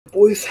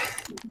Boys.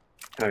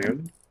 Okay.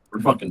 We're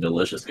fucking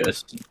delicious,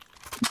 guys.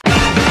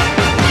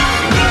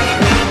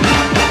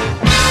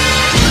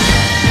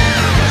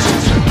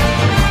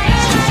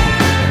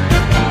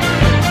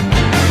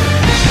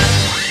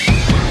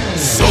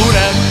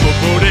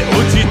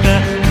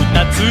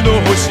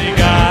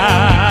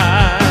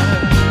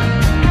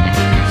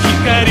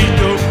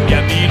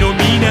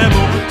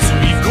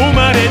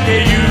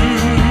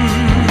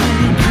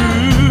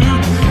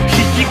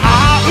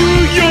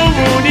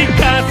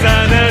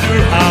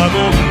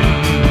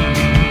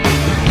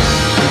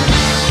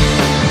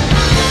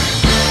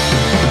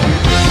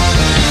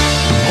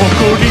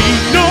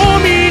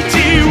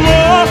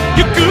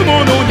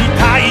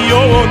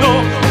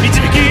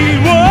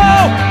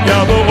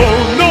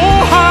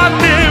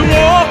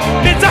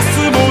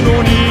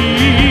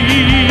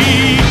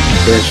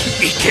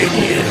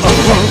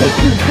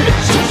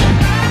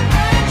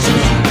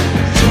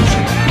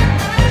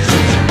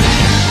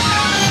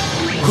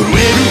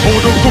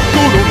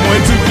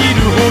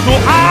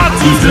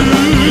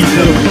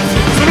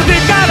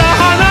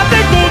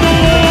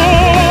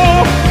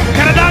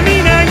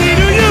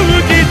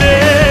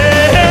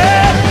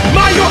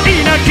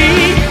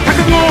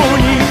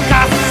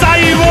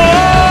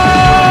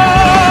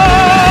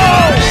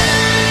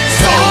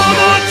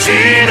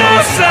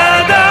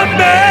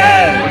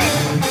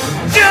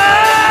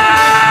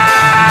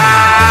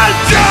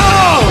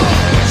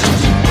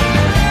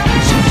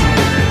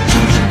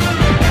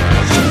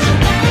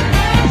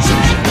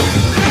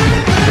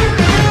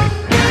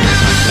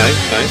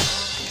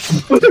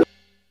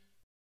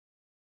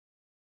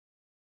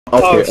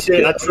 Oh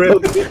shit, I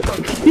tripped.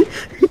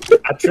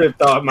 I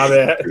tripped off, my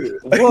bad.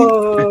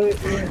 Whoa.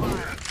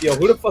 Yo,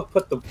 who the fuck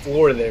put the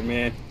floor there,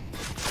 man?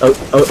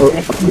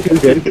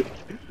 Okay.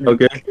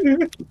 Okay.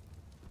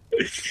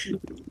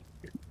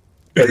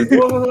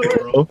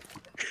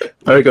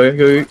 Alright, go.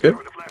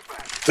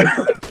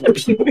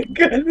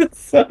 God,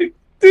 suck,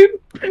 dude.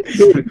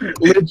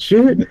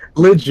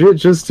 Legit,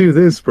 just do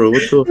this, bro.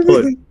 What the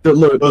fuck?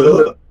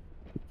 Look.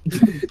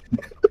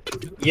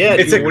 Yeah,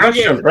 it's dude, a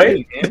custom,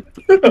 right?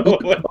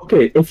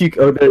 Okay, if you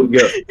there we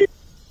go.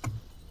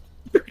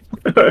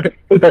 Alright.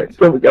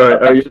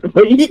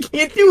 You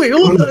can't do it.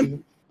 Hold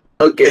on.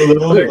 Okay.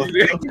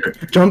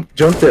 Jump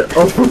there.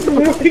 Oh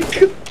my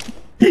god.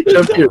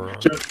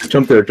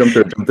 Jump there.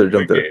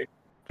 Okay.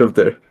 Jump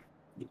there.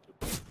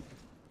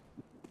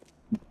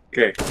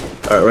 Okay.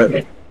 Alright,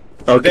 right.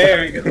 Okay.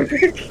 There you go.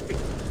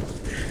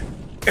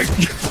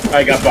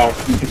 I got bombed.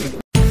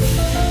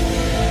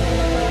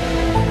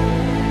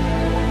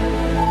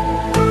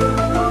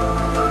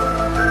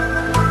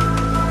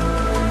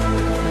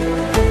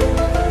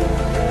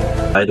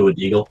 I do an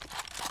eagle.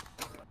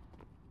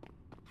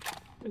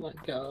 Oh my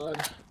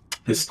god.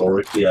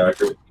 Historically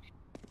accurate.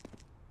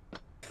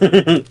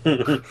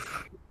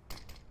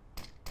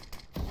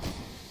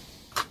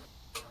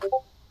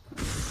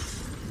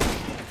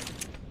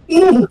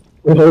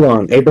 Hold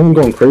on, Abraham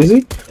going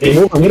crazy? Hey,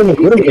 hold on, wait a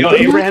minute. Yo,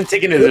 Abraham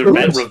taking his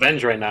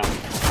revenge right now.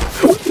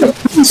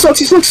 He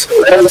sucks.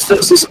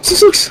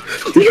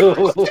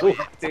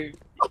 Dude.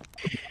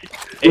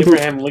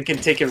 Abraham Lincoln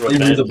taking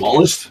revenge.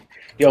 Demolished?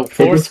 Yo,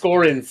 4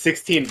 score and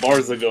 16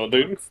 bars ago,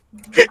 dude.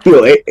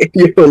 Yo,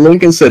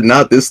 Lincoln said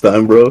not this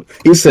time, bro.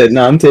 He said,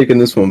 nah, I'm taking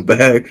this one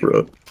back,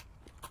 bro.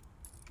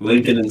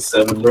 Lincoln in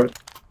 7, bro.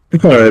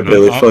 Alright,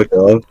 Billy, fuck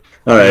off.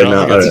 Alright,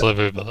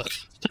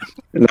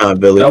 nah,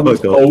 Billy,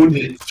 fuck off.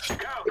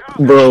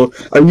 Bro,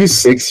 are you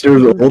 6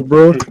 years old,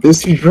 bro?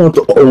 This is not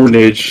the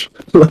ownage.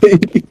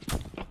 Like,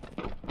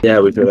 yeah,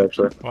 we could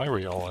actually. Why were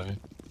y'all in?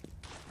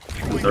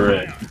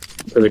 Alright.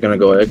 Are they gonna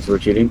go X? We're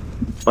cheating?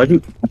 Why'd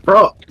you.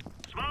 Bro!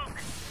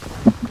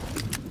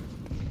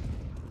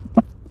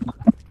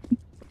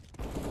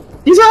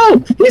 He's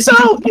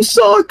out! You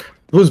suck!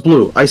 Who's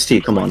blue?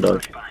 Ice-T, come on,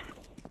 dog.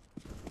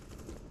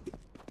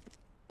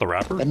 The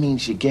rapper? That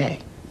means you're gay.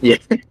 Yeah.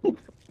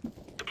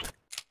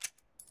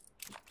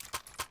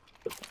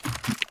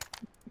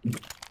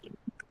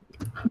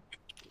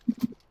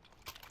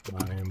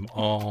 I'm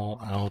all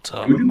out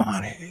of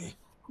money.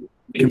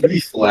 You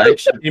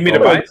mean a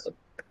buy?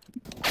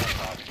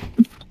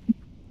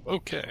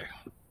 Okay.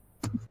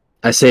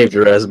 I saved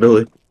your ass,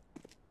 Billy.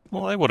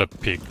 Well, I would have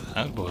peeked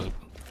that, but...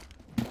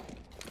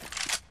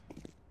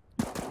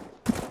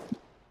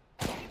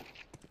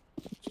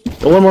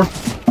 Oh, one more.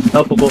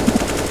 Helpable.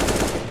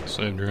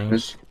 Saved your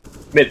ass.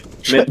 Mid.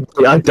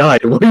 I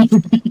died. What do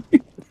you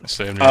mean?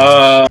 Saved your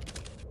ass.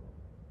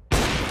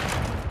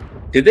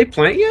 Did they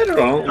plant yet or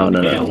all?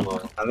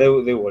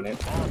 No. They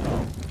wouldn't.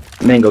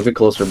 Mango, get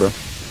closer, bro.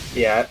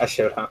 Yeah, I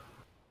showed, huh?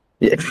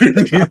 Yeah.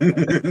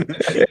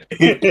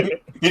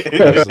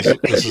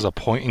 This is a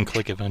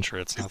point-and-click adventure.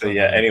 It's not. So,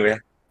 yeah. Anyway.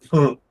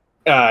 All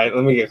right,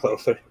 let me get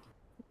closer.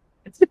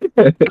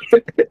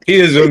 He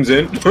just zooms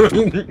in.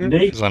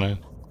 He's on it.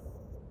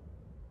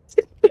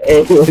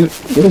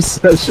 You're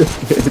such a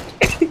bitch.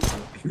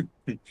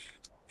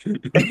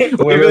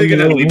 We're really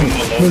gonna leave him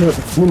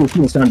alone.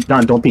 Move,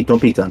 Don, don't peek,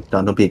 Don,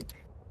 don't peek.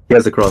 He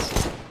has the cross.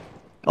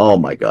 Oh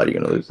my god,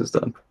 you're gonna lose this,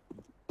 Don.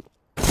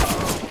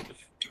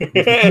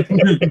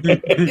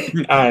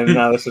 Alright,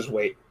 now let's just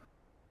wait.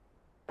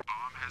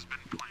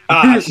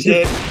 Ah,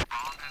 shit.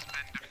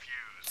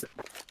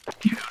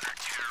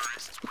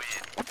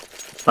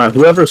 Alright,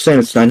 whoever's saying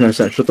it's 99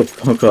 cents, shut the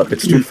fuck up.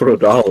 It's 2 for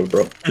 $1,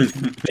 bro.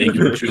 Thank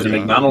you for choosing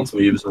McDonald's.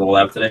 We use a roll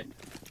app today.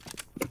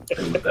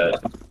 With that.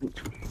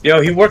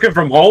 Yo, he working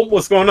from home?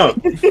 What's going on?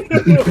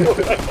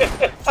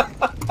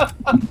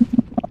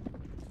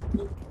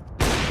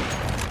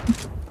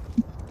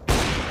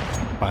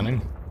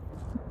 Finding.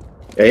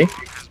 A?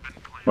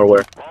 Or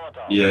where?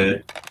 Yeah.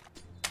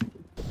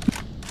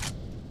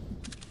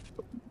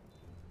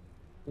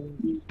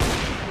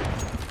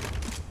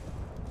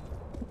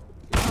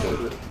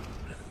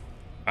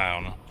 I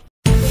don't know.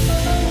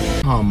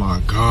 Oh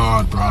my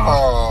god, bro.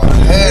 Oh,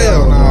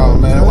 hell no,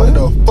 man. What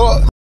the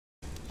fuck?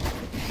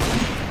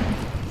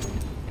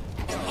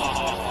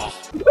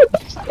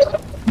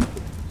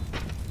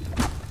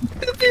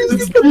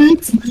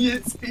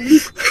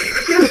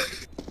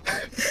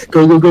 Go,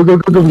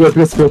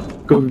 let's go.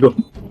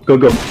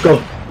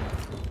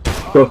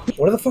 Go.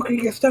 Where the fuck are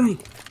you guys dying?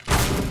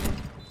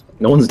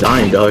 No one's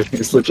dying, dog.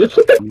 It's legit.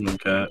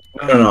 Okay.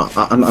 No.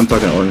 I'm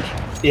talking orange.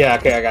 Yeah,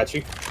 okay, I got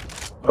you.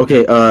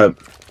 Okay,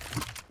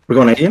 we're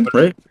going A,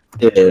 right?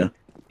 Yeah.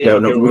 No,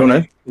 we're going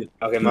A.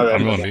 Okay, my bad.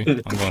 I'm going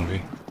B. I'm going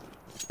B.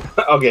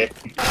 Okay.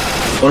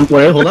 One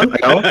play, hold on. I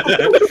got one.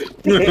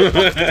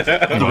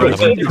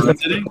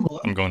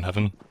 I'm going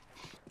heaven.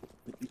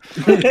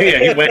 Yeah,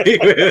 he went.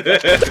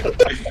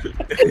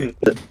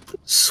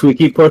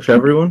 Squeaky push,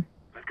 everyone.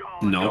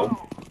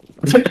 No.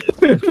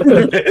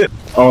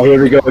 Oh,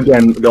 here we go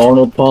again. The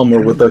Arnold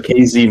Palmer with the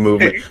KZ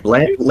movement.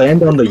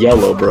 Land on the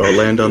yellow, bro.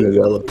 Land on the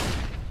yellow.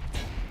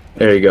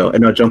 There you go.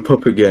 And now jump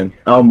up again.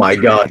 Oh my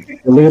god.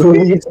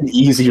 Literally, it's an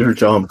easier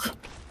jump.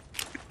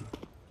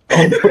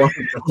 Oh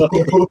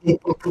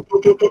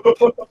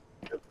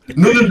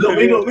No,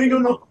 Mingo,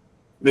 no.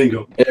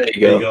 Mingo. there you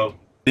go. Mingo.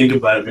 Think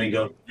about it,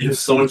 Mingo. You have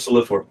so much to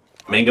live for.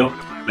 Mingo.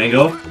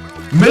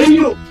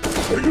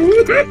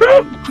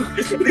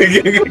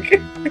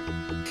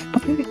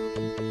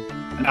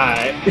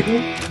 Alright.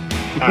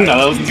 No,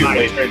 that was too my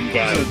late. turn,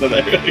 guys.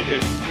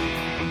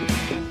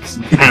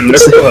 I'm the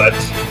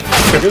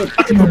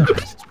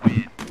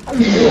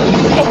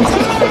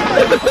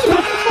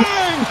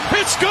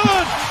It's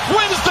good!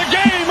 Wins the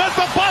game at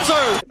the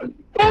buzzer!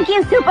 Thank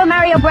you, Super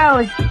Mario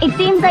Bros. It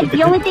seems like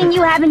the only thing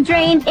you haven't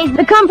drained is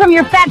the cum from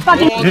your fat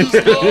fucking.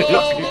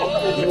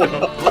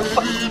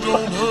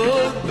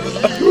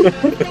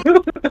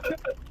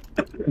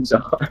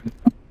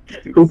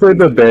 Who played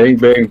the bang,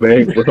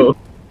 bro?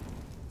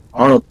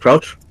 Arnold,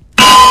 crouch.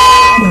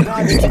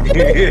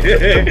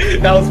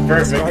 That was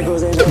perfect.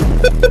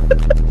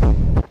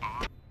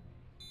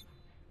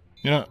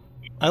 You know,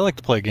 I like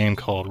to play a game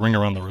called Ring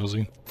Around the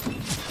Rosie.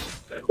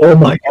 Oh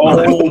my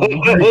god.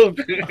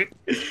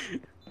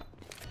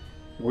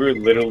 We're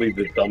literally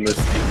the dumbest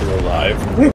people alive.